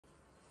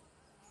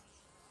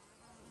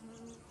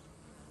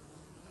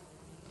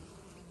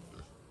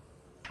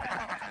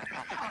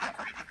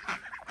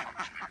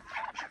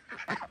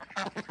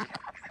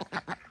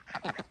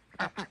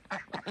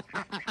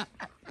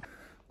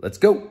Let's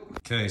go.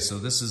 Okay, so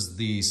this is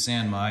the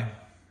sandmai,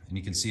 and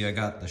you can see I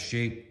got the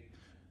shape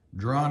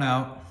drawn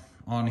out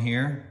on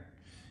here.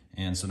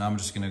 And so now I'm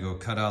just gonna go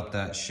cut out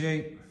that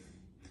shape.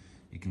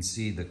 You can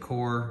see the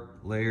core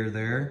layer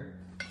there.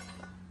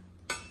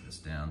 Put this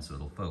down so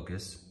it'll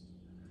focus.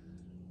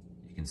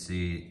 You can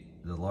see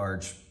the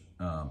large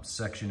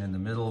section in the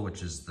middle,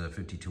 which is the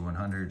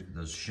 52-100.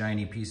 Those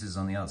shiny pieces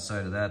on the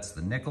outside of that's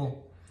the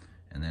nickel.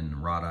 And then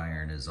wrought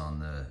iron is on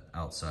the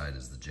outside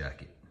is the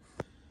jacket.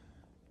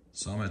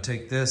 So I'm gonna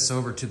take this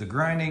over to the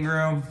grinding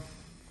room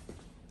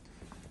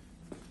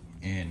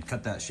and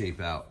cut that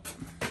shape out.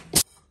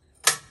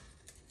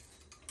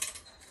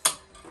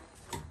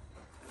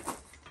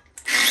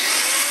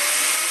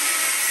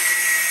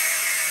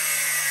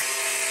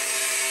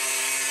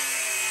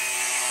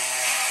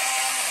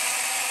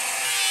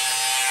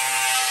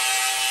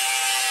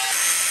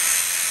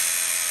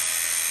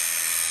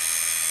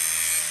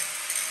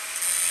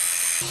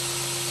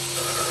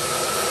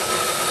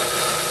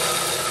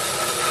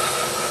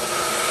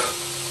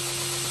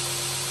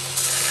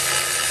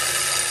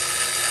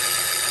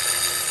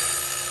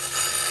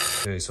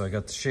 Okay, so I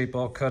got the shape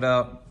all cut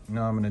out.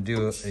 Now I'm gonna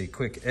do a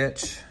quick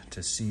etch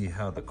to see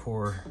how the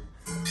core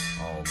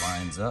all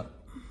lines up.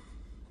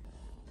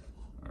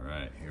 All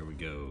right, here we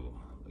go.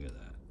 Look at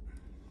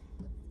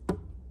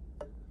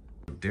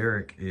that.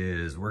 Derek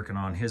is working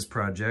on his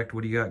project.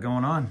 What do you got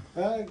going on?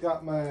 I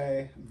got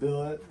my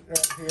billet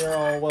right here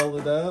all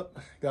welded up.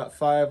 Got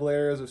 5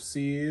 layers of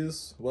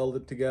C's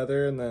welded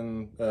together and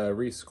then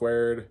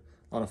re-squared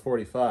on a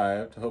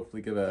 45 to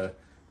hopefully give a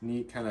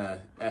neat kind of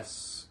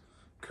S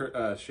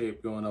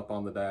shape going up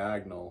on the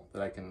diagonal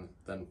that I can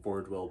then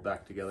forge weld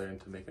back together and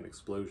to make an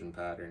explosion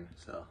pattern.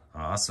 So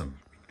awesome.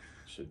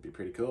 Should be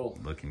pretty cool.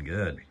 Looking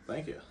good.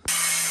 Thank you.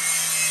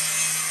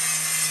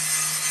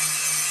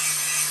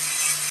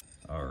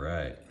 All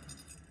right.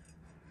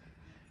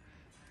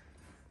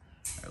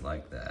 I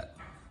like that.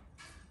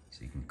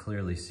 So you can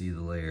clearly see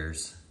the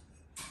layers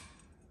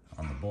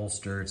on the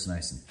bolster. It's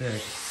nice and thick. And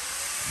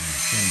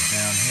it pins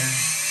down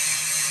here.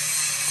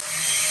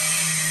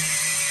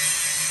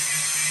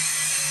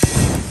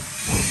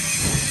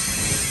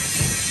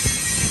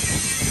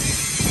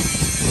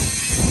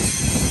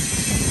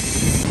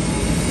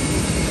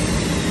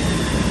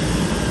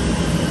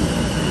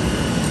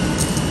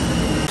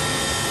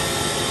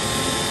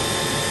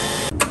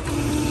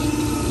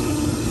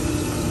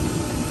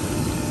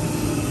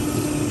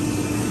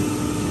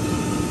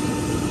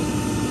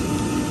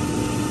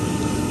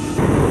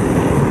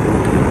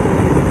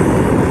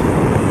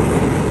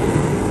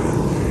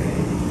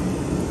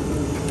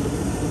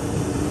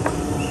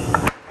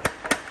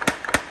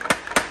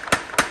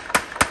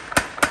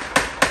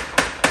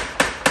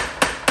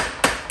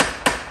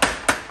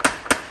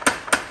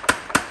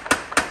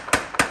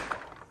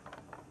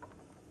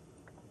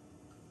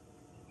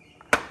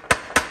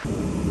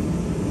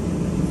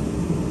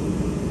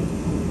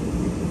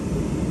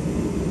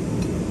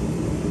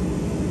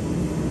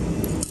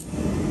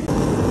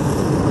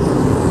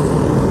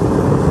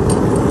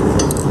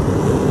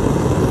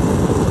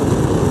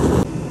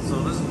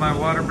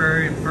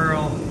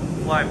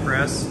 Fly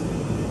press,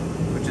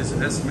 which is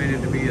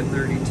estimated to be a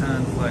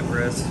 30-ton fly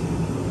press.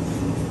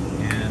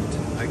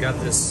 And I got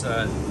this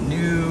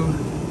new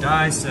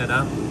die set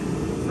up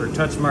for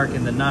touch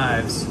marking the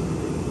knives.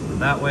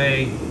 That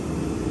way,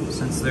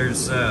 since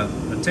there's a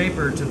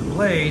taper to the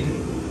blade,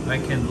 I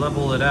can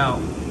level it out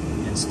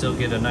and still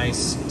get a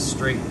nice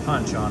straight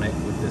punch on it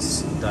with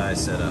this die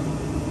set up.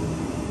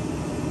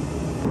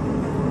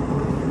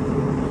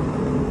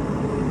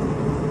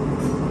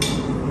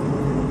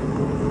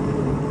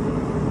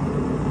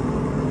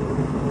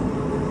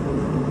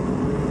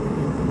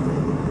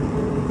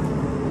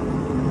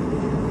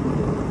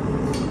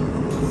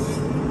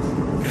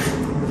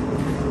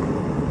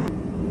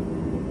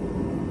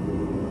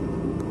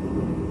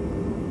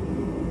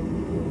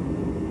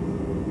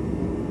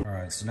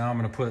 So now I'm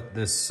going to put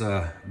this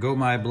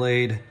Gomai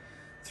blade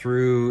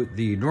through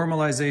the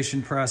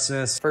normalization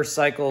process. First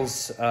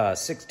cycle's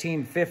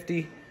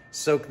 1650,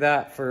 soak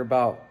that for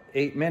about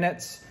 8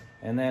 minutes,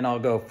 and then I'll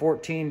go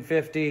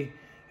 1450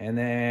 and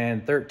then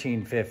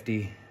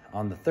 1350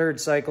 on the third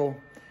cycle,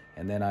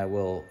 and then I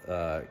will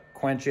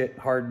quench it,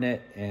 harden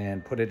it,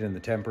 and put it in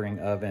the tempering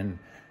oven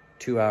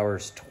 2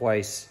 hours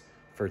twice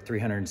for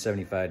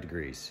 375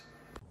 degrees.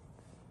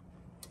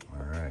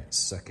 All right,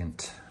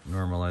 second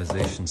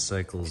normalization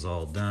cycle is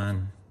all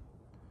done.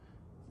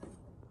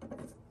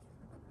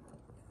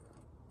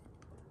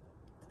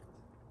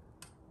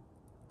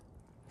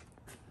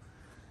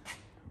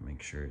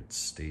 Make sure it's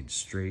stayed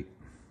straight.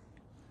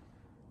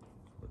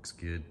 Looks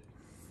good.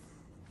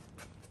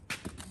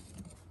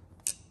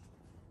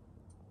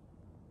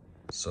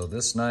 So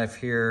this knife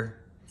here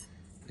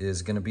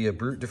is going to be a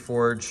brute to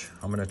forge.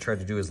 I'm going to try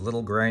to do as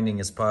little grinding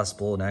as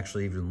possible and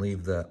actually even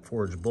leave that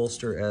forge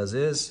bolster as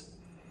is.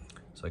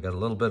 So I got a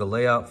little bit of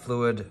layout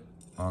fluid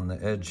on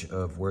the edge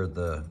of where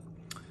the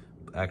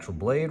actual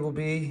blade will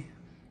be.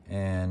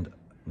 And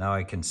now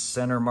I can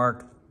center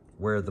mark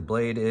where the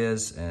blade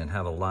is and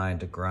have a line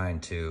to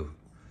grind to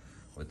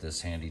with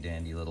this handy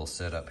dandy little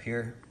setup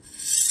here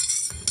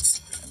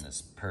and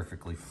this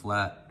perfectly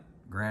flat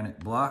granite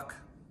block.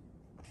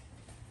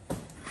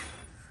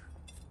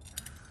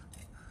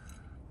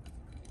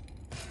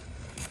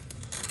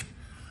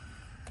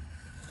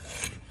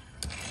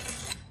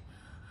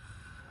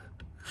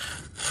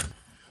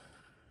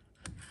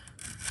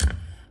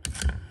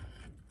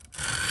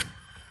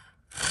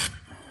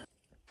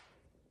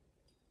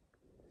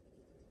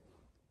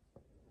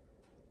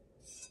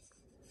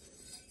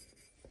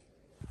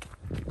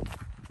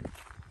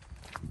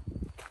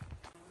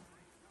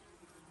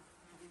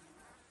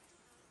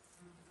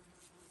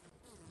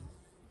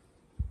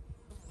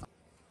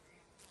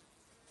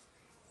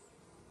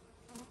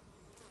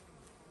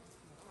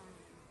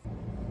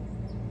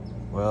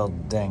 Well,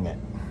 dang it.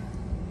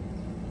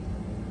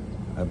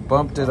 I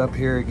bumped it up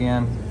here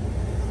again,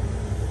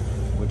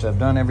 which I've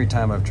done every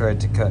time I've tried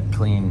to cut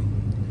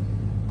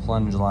clean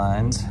plunge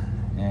lines,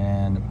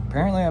 and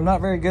apparently I'm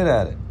not very good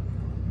at it.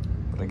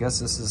 But I guess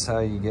this is how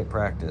you get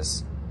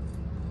practice.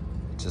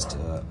 It's just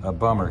a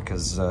bummer,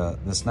 because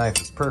this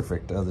knife is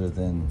perfect other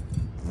than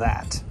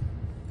that.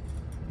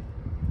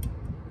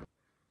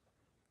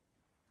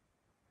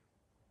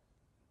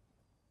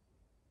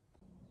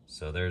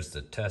 So there's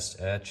the test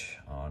etch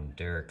on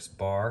Derek's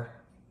bar.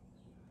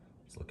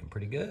 It's looking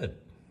pretty good.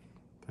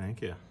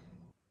 Thank you.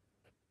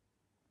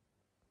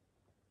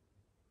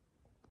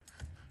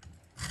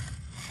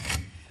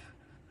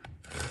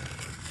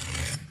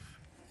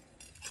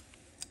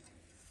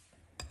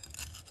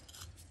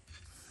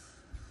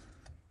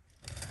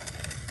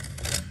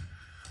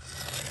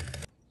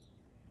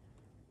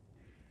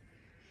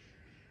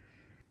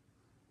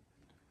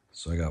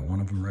 So I got one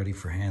of them ready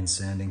for hand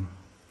sanding,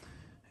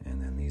 and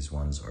then these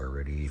ones are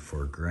ready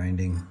for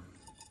grinding.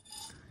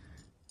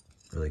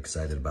 Really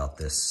excited about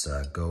this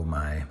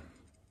Go-My. You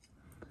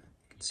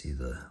can see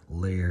the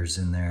layers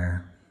in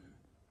there.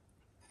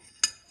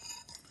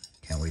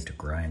 Can't wait to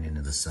grind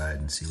into the side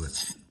and see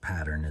what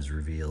pattern is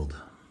revealed.